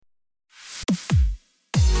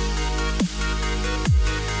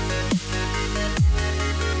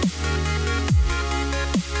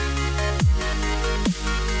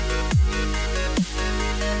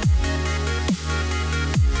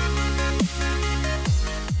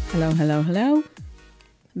Hello, hello, hello.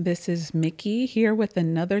 This is Mickey here with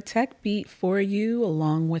another tech beat for you,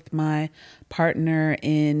 along with my partner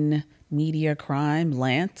in media crime,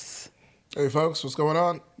 Lance. Hey folks, what's going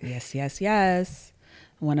on? Yes, yes, yes.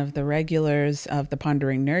 One of the regulars of the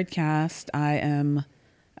Pondering Nerdcast. I am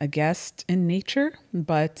a guest in nature,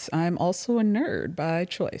 but I'm also a nerd by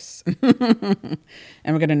choice. And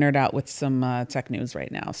we're going to nerd out with some tech news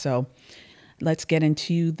right now. So let's get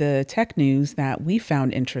into the tech news that we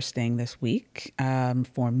found interesting this week.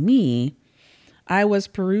 For me, I was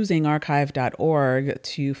perusing archive.org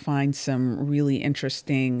to find some really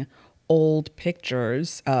interesting old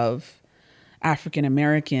pictures of African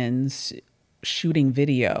Americans shooting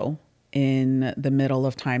video in the middle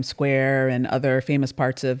of Times Square and other famous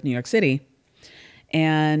parts of New York City.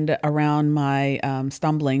 And around my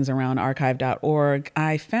stumblings around archive.org,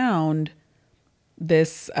 I found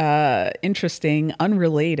this interesting,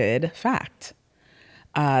 unrelated fact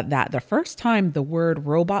that the first time the word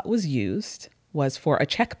robot was used was for a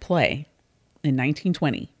Czech play in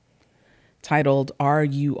 1920 titled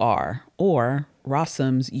RUR, or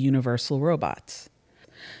Rossum's Universal Robots.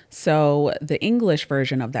 So the English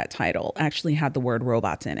version of that title actually had the word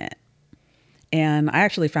robots in it. And I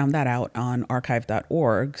actually found that out on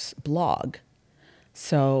archive.org's blog.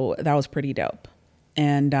 So that was pretty dope.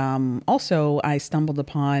 And also, I stumbled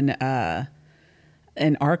upon an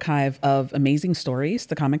archive of Amazing Stories,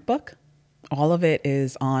 the comic book. All of it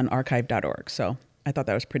is on archive.org. So I thought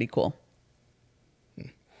that was pretty cool.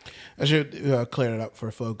 I should clear it up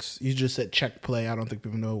for folks. You just said Czech play. I don't think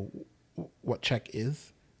people know what Czech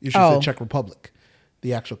is. You should say Czech Republic,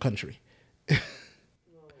 the actual country.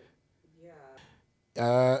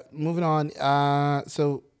 Moving on.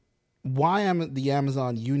 So why the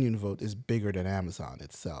Amazon union vote is bigger than Amazon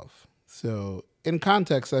itself. So in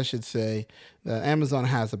context, I should say that Amazon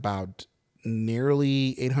has about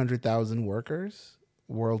nearly 800,000 workers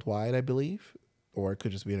worldwide, I believe, or it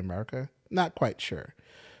could just be in America. Not quite sure.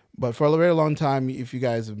 But for a very long time, if you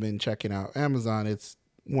guys have been checking out Amazon, it's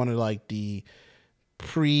one of like the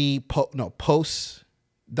post.com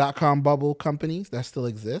bubble companies that still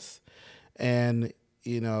exists. And,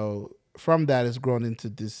 from that it's grown into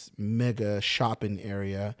this mega shopping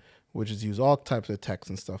area, which is use all types of techs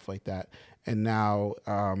and stuff like that. And now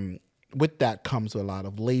with that comes a lot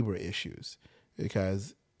of labor issues,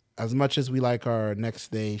 because as much as we like our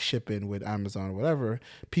next day shipping with Amazon or whatever,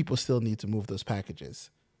 people still need to move those packages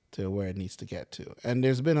to where it needs to get to. And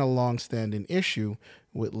there's been a long-standing issue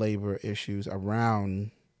with labor issues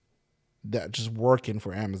around that, just working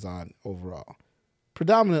for Amazon overall.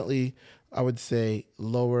 Predominantly, I would say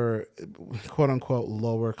lower, quote unquote,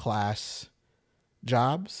 lower class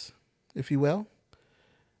jobs, if you will.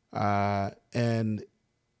 And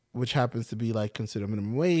which happens to be like considered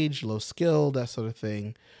minimum wage, low skill, that sort of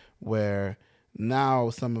thing, where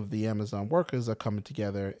now some of the Amazon workers are coming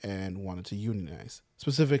together and wanted to unionize,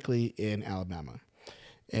 specifically in Alabama.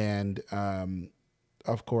 And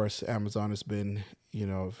of course, Amazon has been,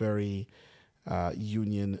 very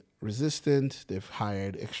union resistant. They've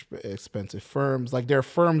hired expensive firms. Like, there are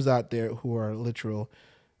firms out there who are literal,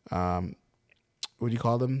 what do you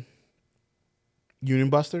call them?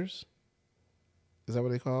 Union busters? Is that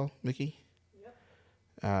what they call, Mickey?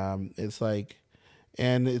 Yep. It's like,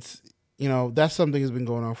 and it's, that's something that's been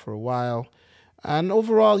going on for a while. And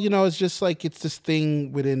overall, it's just like, it's this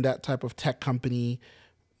thing within that type of tech company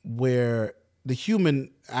where the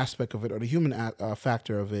human aspect of it, or the human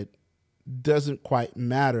factor of it, doesn't quite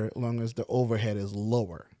matter as long as the overhead is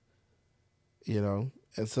lower, and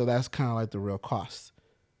so that's kind of like the real cost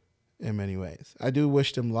in many ways. I do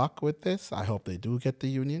wish them luck with this. I hope they do get the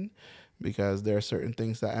union, because there are certain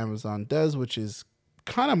things that Amazon does which is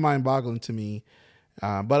kind of mind-boggling to me,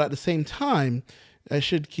 but at the same time, I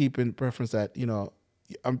should keep in preference that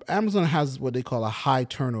Amazon has what they call a high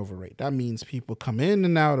turnover rate. That means people come in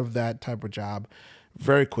and out of that type of job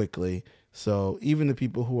very quickly. So even the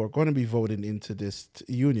people who are going to be voted into this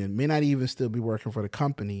union may not even still be working for the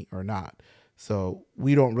company or not. So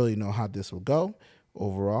we don't really know how this will go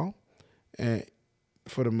overall. And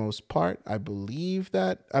for the most part, I believe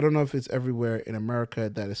that, I don't know if it's everywhere in America,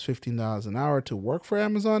 that it's $15 an hour to work for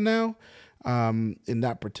Amazon now, in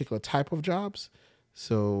that particular type of jobs.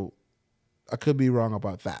 So I could be wrong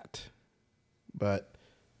about that, but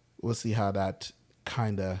we'll see how that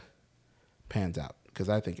kind of pans out, because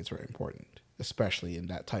I think it's very important, especially in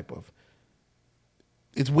that type of,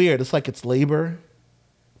 it's weird. It's like it's labor,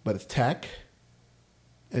 but it's tech.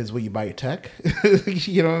 It's where you buy your tech.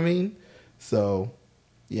 You know what I mean? So,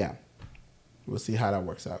 yeah, we'll see how that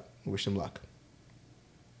works out. Wish them luck.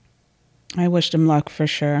 I wish them luck for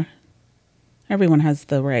sure. Everyone has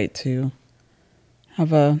the right to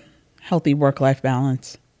have a healthy work-life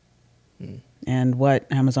balance. And what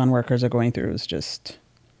Amazon workers are going through is just...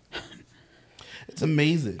 It's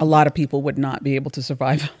amazing. A lot of people would not be able to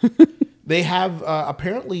survive. They have,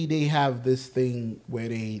 apparently they have this thing where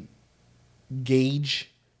they gauge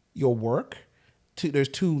your work. There's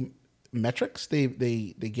two metrics they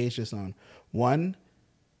gauge this on. One,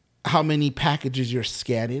 how many packages you're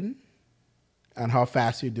scanning and how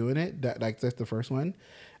fast you're doing it. That's the first one.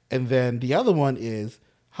 And then the other one is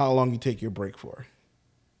how long you take your break for.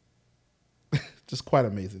 Just quite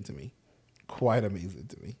amazing to me. Quite amazing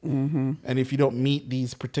to me. Mm-hmm. And if you don't meet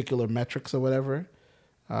these particular metrics or whatever,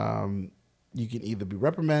 you can either be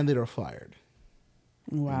reprimanded or fired.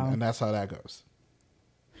 Wow. And that's how that goes.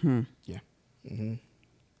 Yeah. Mm-hmm.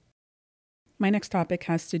 My next topic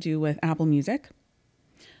has to do with Apple Music,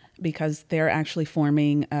 because they're actually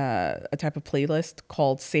forming a type of playlist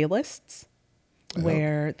called Saylists,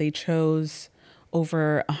 where they chose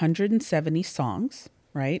over 170 songs,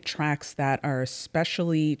 right? Tracks that are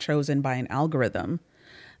specially chosen by an algorithm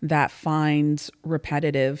that finds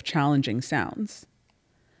repetitive, challenging sounds,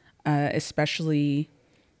 especially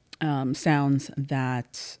sounds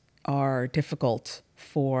that are difficult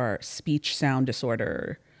for speech sound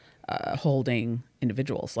disorder holding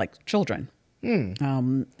individuals, like children.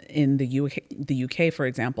 In the UK, for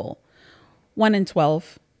example, 1 in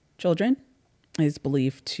 12 children is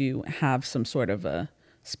believed to have some sort of a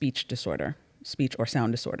speech or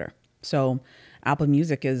sound disorder. So Apple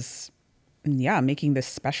Music is, making this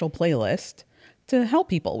special playlist to help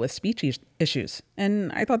people with speech issues.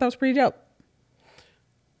 And I thought that was pretty dope.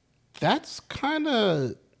 That's kind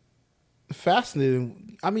of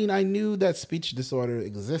fascinating. I mean, I knew that speech disorder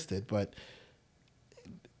existed, but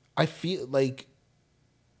I feel like,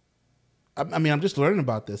 I mean, I'm just learning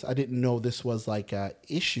about this. I didn't know this was like an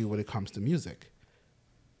issue when it comes to music,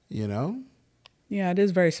 you know? Yeah, it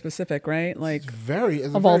is very specific, right? Like,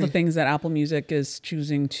 all the things that Apple Music is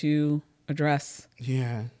choosing to address.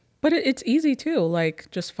 Yeah. But it's easy too,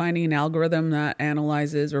 like just finding an algorithm that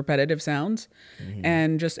analyzes repetitive sounds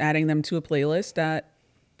and just adding them to a playlist that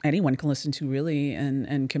anyone can listen to really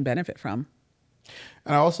and can benefit from.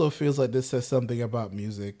 And I also feels like this says something about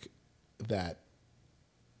music that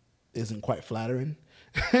isn't quite flattering.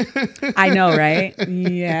 I know, right?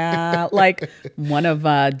 Yeah, like one of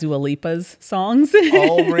Dua Lipa's songs.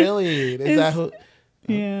 Oh, really? Is that who?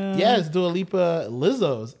 Yeah. Yeah, it's Dua Lipa,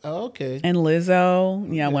 Lizzo's. Oh, okay. And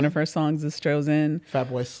Lizzo, one of her songs is chosen.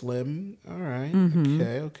 Fatboy Slim. All right.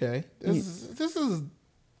 Okay. This is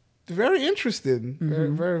very interesting. Very,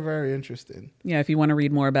 very, very interesting. Yeah, if you want to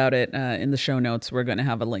read more about it, in the show notes, we're going to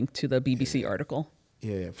have a link to the BBC article.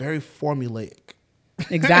 Yeah, very formulaic.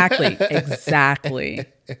 Exactly. Very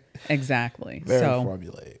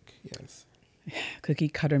formulaic, yes. Cookie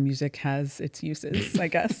cutter music has its uses, I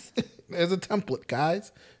guess. There's a template,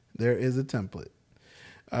 guys. There is a template.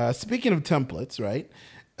 Speaking of templates, right?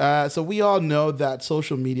 So we all know that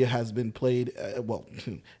social media has been played a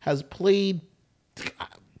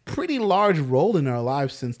pretty large role in our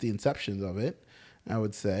lives since the inception of it, I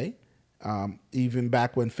would say. Even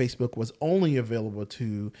back when Facebook was only available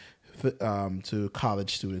to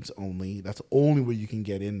college students only. That's only where you can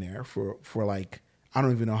get in there for like, I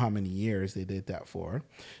don't even know how many years they did that for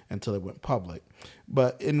until it went public.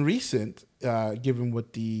 But in recent, given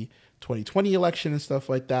with the 2020 election and stuff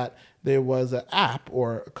like that, there was an app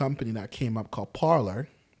or a company that came up called Parler,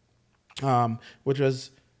 which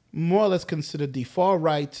was more or less considered the far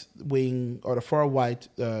right wing or the far right,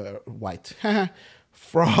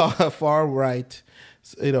 far right,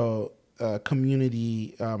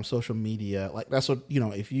 community, social media. Like that's what,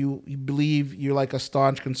 if you believe you're like a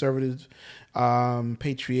staunch conservative,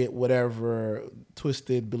 patriot, whatever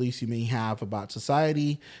twisted beliefs you may have about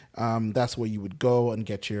society, that's where you would go and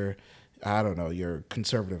get your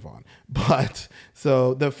conservative on. But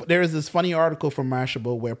so there is this funny article from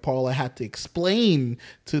Mashable where Paula had to explain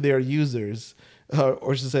to their users,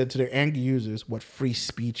 or she said to their angry users, what free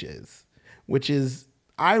speech is, which is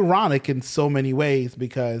ironic in so many ways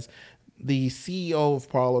because the CEO of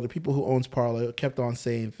Parler, the people who owns Parler, kept on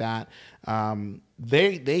saying that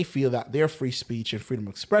they feel that their free speech and freedom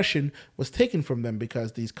of expression was taken from them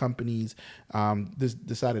because these companies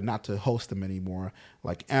decided not to host them anymore,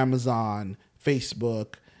 like Amazon,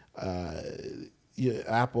 Facebook,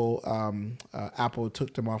 Apple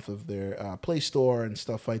took them off of their Play Store and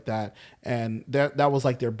stuff like that, and that was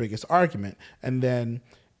like their biggest argument. And then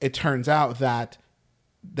it turns out that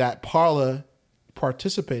Parler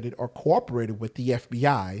participated or cooperated with the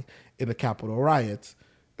FBI in the Capitol riots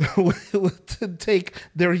to take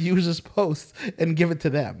their users' posts and give it to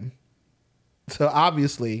them. So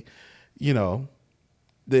obviously, you know,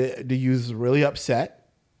 the users were really upset.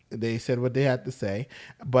 They said what they had to say,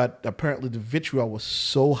 but apparently the vitriol was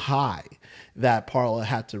so high that Parler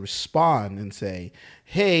had to respond and say,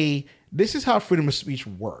 "Hey, this is how freedom of speech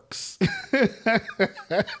works."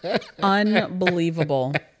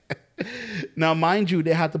 Unbelievable. Now, mind you,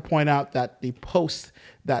 they had to point out that the posts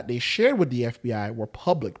that they shared with the FBI were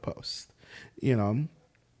public posts, you know,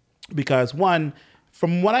 because one,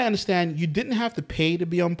 from what I understand, you didn't have to pay to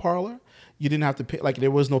be on Parler. You didn't have to pay, like there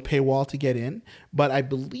was no paywall to get in. But I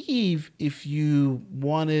believe if you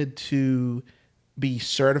wanted to be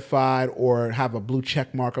certified or have a blue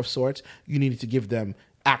check mark of sorts, you needed to give them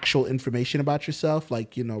actual information about yourself,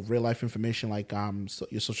 like, you know, real life information, like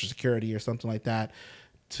your social security or something like that,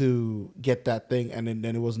 to get that thing. And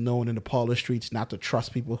then it was known in the Parler streets not to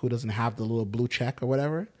trust people who doesn't have the little blue check or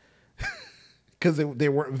whatever, because they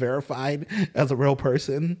weren't verified as a real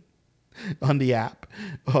person on the app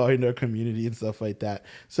or in their community and stuff like that.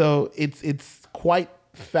 So it's quite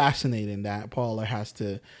fascinating that Parler has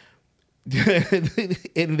to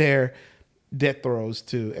in their death throes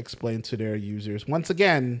to explain to their users, once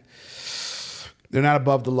again, they're not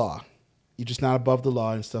above the law. You're just not above the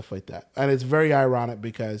law and stuff like that. And it's very ironic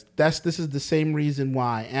because this is the same reason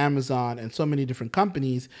why Amazon and so many different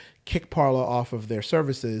companies kick Parler off of their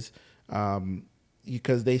services,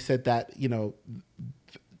 because they said that, you know,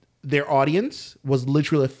 their audience was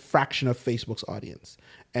literally a fraction of Facebook's audience,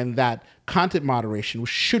 and that content moderation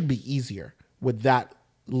should be easier with that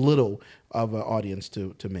little of an audience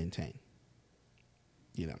to maintain.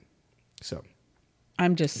 You know, so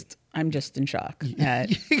I'm just in shock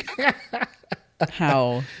at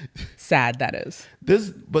how sad that is.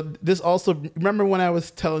 This also, remember when I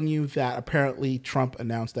was telling you that apparently Trump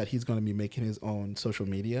announced that he's going to be making his own social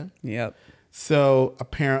media? Yep. So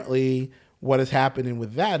apparently what is happening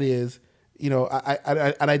with that is, you know,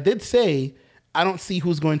 I did say, I don't see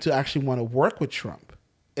who's going to actually want to work with Trump,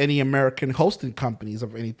 any American hosting companies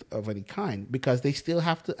of any kind, because they still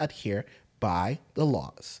have to adhere by the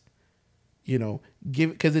laws. You know,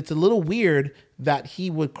 because it's a little weird that he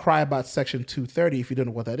would cry about Section 230. If you don't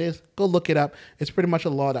know what that is, go look it up. It's pretty much a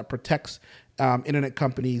law that protects internet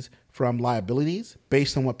companies from liabilities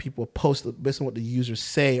based on what people post, based on what the users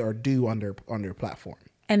say or do on their platform.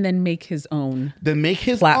 And then make his own. Then make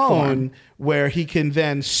his platform. own, where he can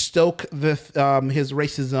then stoke his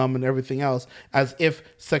racism and everything else, as if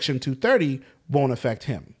Section 230 won't affect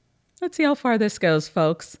him. Let's see how far this goes,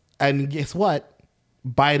 folks. And guess what?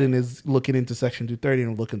 Biden is looking into Section 230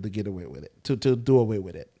 and looking to get away with it, to do away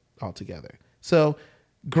with it altogether. So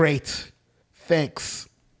great. Thanks.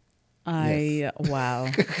 Wow.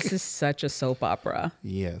 This is such a soap opera.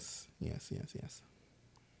 Yes.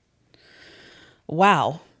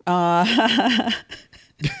 Wow. I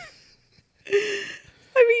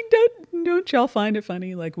mean, don't y'all find it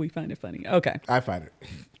funny like we find it funny? Okay. I find it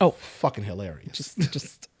fucking hilarious.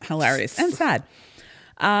 Just hilarious and sad.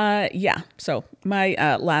 Yeah. So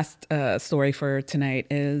my last story for tonight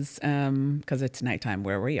is, because it's nighttime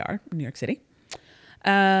where we are in New York City,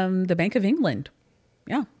 the Bank of England.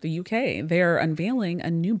 Yeah, the UK. They're unveiling a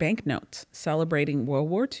new banknote celebrating World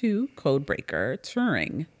War II codebreaker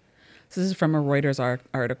Turing. So this is from a Reuters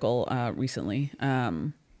article recently.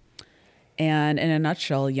 And in a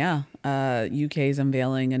nutshell, UK is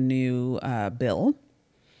unveiling a new bill.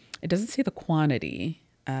 It doesn't say the quantity,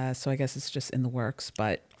 so I guess it's just in the works,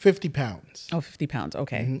 but... 50 pounds. Oh, 50 pounds.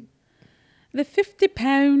 Okay. Mm-hmm. The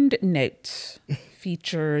 50-pound note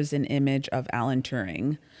features an image of Alan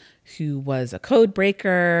Turing, who was a code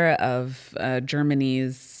breaker of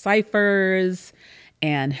Germany's ciphers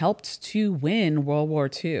and helped to win World War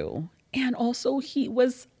II. And also he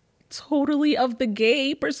was totally of the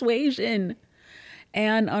gay persuasion.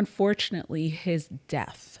 And unfortunately, his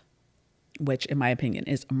death, which in my opinion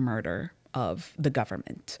is a murder of the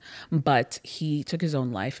government, but he took his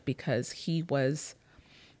own life because he was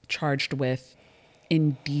charged with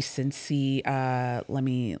indecency. Let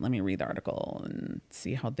me read the article and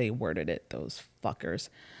see how they worded it, those fuckers.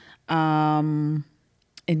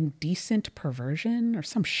 Indecent perversion or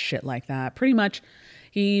some shit like that. Pretty much,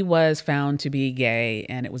 he was found to be gay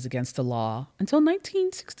and it was against the law until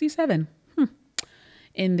 1967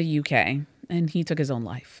 in the UK. And he took his own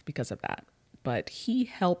life because of that. But he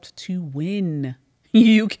helped to win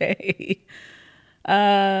UK.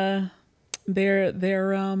 Their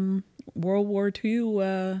World War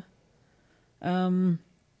II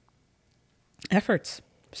efforts.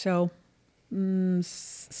 So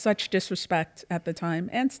such disrespect at the time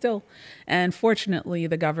and still. And fortunately,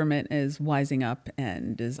 the government is wising up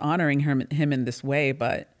and is honoring him in this way,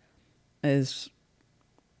 but is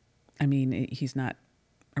I mean, he's not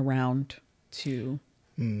around to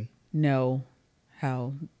know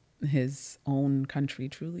how his own country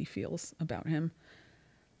truly feels about him.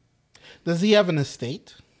 Does he have an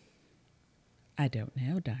estate? I don't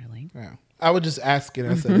know, darling. Yeah. I would just ask it.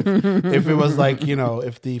 I said, if it was like,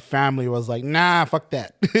 if the family was like, nah, fuck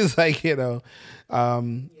that. It's like,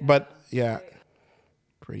 but yeah,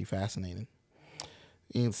 pretty fascinating.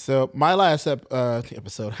 And so my last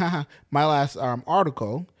episode, my last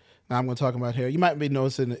article, now I'm going to talk about here. You might be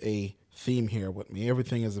noticing a theme here with me.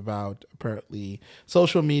 Everything is about apparently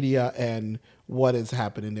social media and what is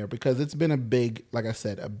happening there, because it's been a big, like I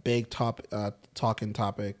said, a big talking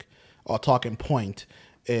topic or talking point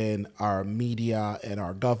in our media and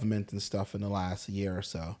our government and stuff in the last year or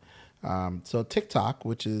so. So TikTok,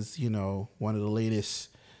 which is, one of the latest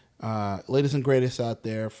and greatest out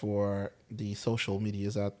there for the social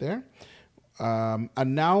medias out there, are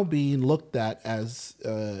now being looked at as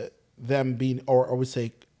them being, or I would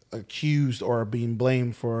say accused or being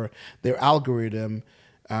blamed for their algorithm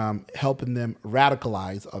helping them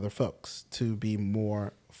radicalize other folks to be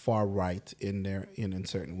more far right in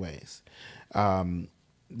certain ways.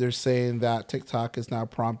 They're saying that TikTok is now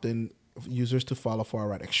prompting users to follow far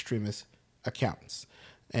right extremist accounts,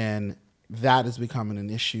 and that is becoming an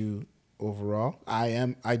issue overall.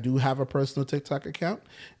 I do have a personal TikTok account,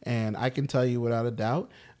 and I can tell you without a doubt,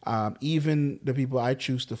 even the people I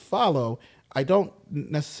choose to follow, I don't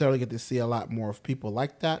necessarily get to see a lot more of people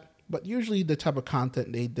like that. But usually the type of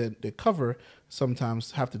content they cover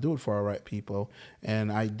sometimes have to do with far right people, and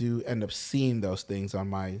I do end up seeing those things on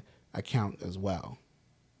my account as well.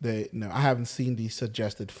 I haven't seen the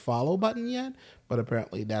suggested follow button yet, but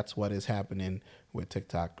apparently that's what is happening with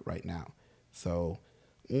TikTok right now. So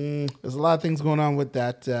there's a lot of things going on with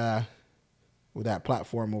that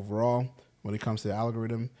platform overall when it comes to the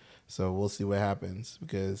algorithm. So we'll see what happens,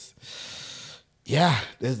 because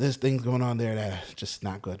there's things going on there that are just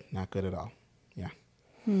not good at all. Yeah.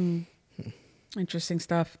 Interesting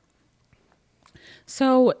stuff.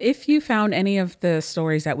 So if you found any of the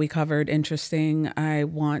stories that we covered interesting, I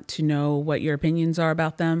want to know what your opinions are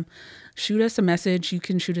about them. Shoot us a message. You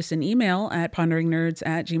can shoot us an email at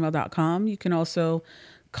ponderingnerds@gmail.com. You can also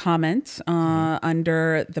comment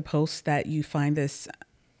under the post that you find this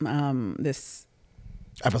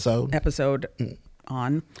episode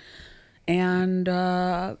on. And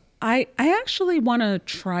I actually want to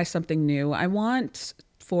try something new. I want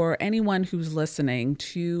for anyone who's listening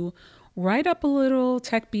to write up a little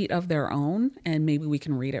tech beat of their own, and maybe we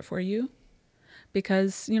can read it for you,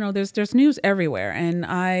 because there's news everywhere, and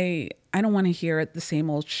I don't want to hear the same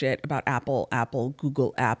old shit about Apple,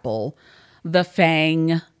 Google, Apple, the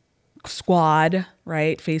FANG squad,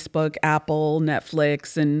 right? Facebook, Apple,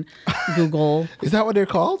 Netflix, and Google. Is that what they're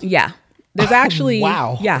called? Yeah. There's actually,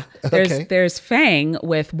 wow. Yeah, Okay. there's FANG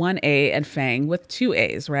with one A and FANG with two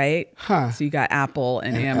A's, right? Huh. So you got Apple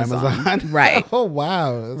and Amazon. Right. Oh,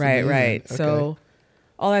 wow. That's right, amazing. right. Okay. So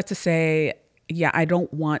all that to say, I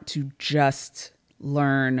don't want to just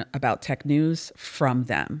learn about tech news from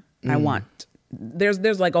them. I want, there's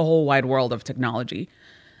like a whole wide world of technology,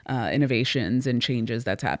 innovations and changes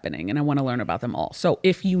that's happening, and I want to learn about them all. So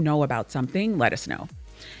if you know about something, let us know.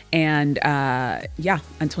 And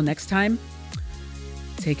until next time,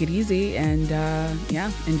 take it easy and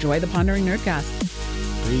enjoy the Pondering Nerdcast.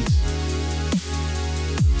 Peace.